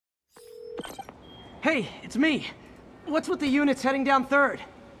Hey, it's me. What's with the units heading down 3rd?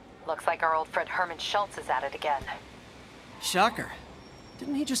 Looks like our old friend Herman Schultz is at it again. Shocker.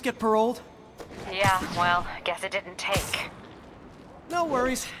 Didn't he just get paroled? Yeah, well, guess it didn't take. No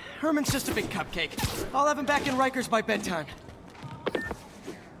worries. Herman's just a big cupcake. I'll have him back in Rikers by bedtime.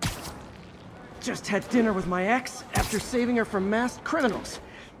 Just had dinner with my ex after saving her from masked criminals.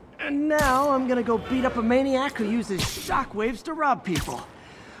 And now I'm gonna go beat up a maniac who uses shockwaves to rob people.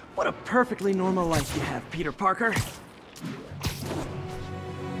 What a perfectly normal life you have, Peter Parker.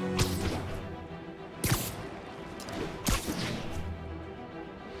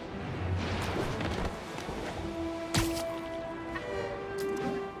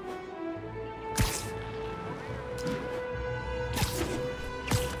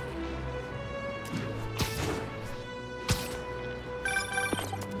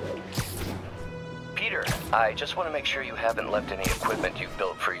 I just want to make sure you haven't left any equipment you've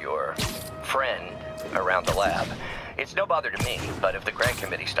built for your friend around the lab. It's no bother to me, but if the grant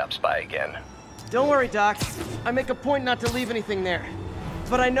committee stops by again... Don't worry, Doc. I make a point not to leave anything there.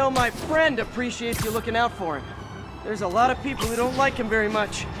 But I know my friend appreciates you looking out for him. There's a lot of people who don't like him very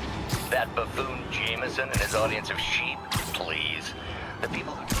much. That buffoon Jameson and his audience of sheep? Please. The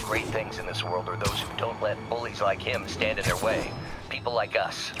people who do great things in this world are those who don't let bullies like him stand in their way. People like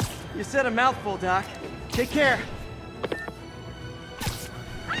us. You said a mouthful, Doc. Take care.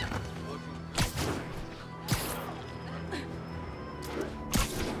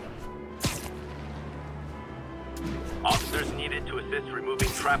 Officers needed to assist removing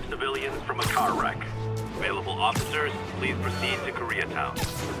trapped civilians from a car wreck. Available officers, please proceed to Koreatown.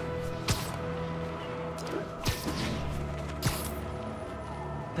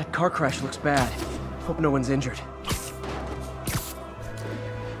 That car crash looks bad. Hope no one's injured.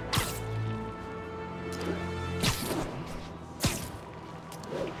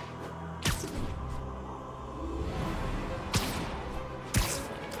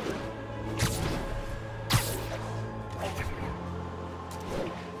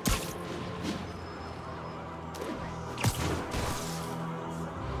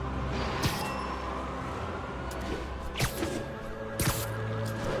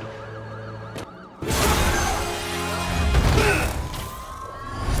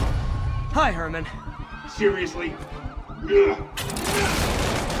 Hi, Herman. Seriously? Give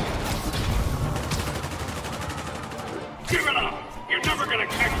it up! You're never gonna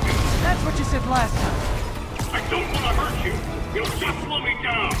catch me! That's what you said last time. I don't want to hurt you! You'll just slow me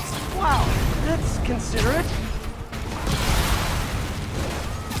down! Wow, that's considerate.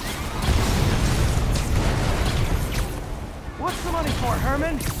 What's the money for,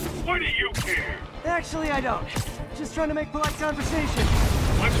 Herman? Why do you care? Actually, I don't. Just trying to make polite conversation.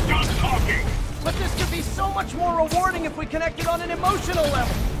 Let's stop talking! But this could be so much more rewarding if we connected on an emotional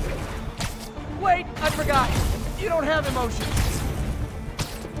level. Wait, I forgot. You don't have emotions.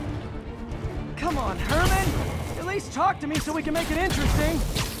 Come on, Herman. At least talk to me so we can make it interesting.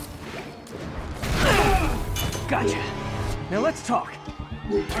 Gotcha. Now let's talk.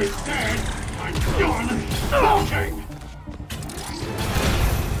 I said I'm done talking!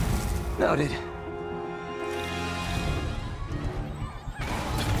 Noted.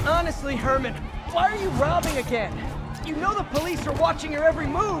 Honestly, Herman, why are you robbing again? You know the police are watching your every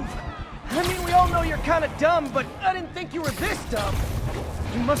move. I mean, we all know you're kind of dumb, but I didn't think you were this dumb.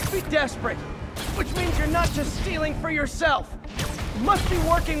 You must be desperate, which means you're not just stealing for yourself. You must be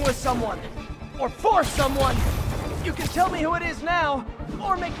working with someone, or for someone. You can tell me who it is now,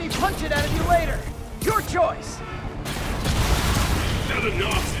 or make me punch it out of you later. Your choice. Not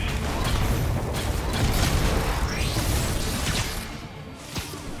enough!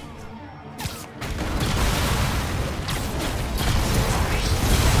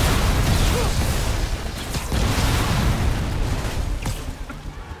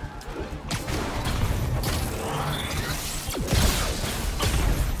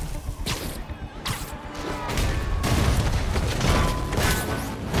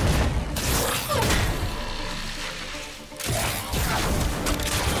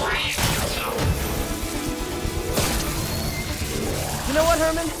 You know what,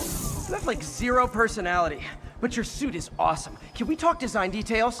 Herman? You have like zero personality, but your suit is awesome. Can we talk design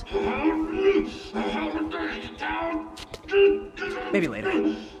details? Maybe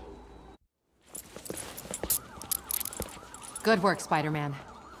later. Good work, Spider-Man.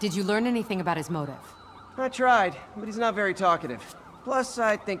 Did you learn anything about his motive? I tried, but he's not very talkative. Plus,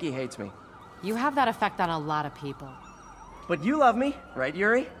 I think he hates me. You have that effect on a lot of people. But you love me, right,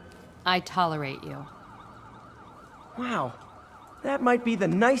 Yuri? I tolerate you. Wow. That might be the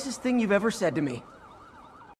nicest thing you've ever said to me.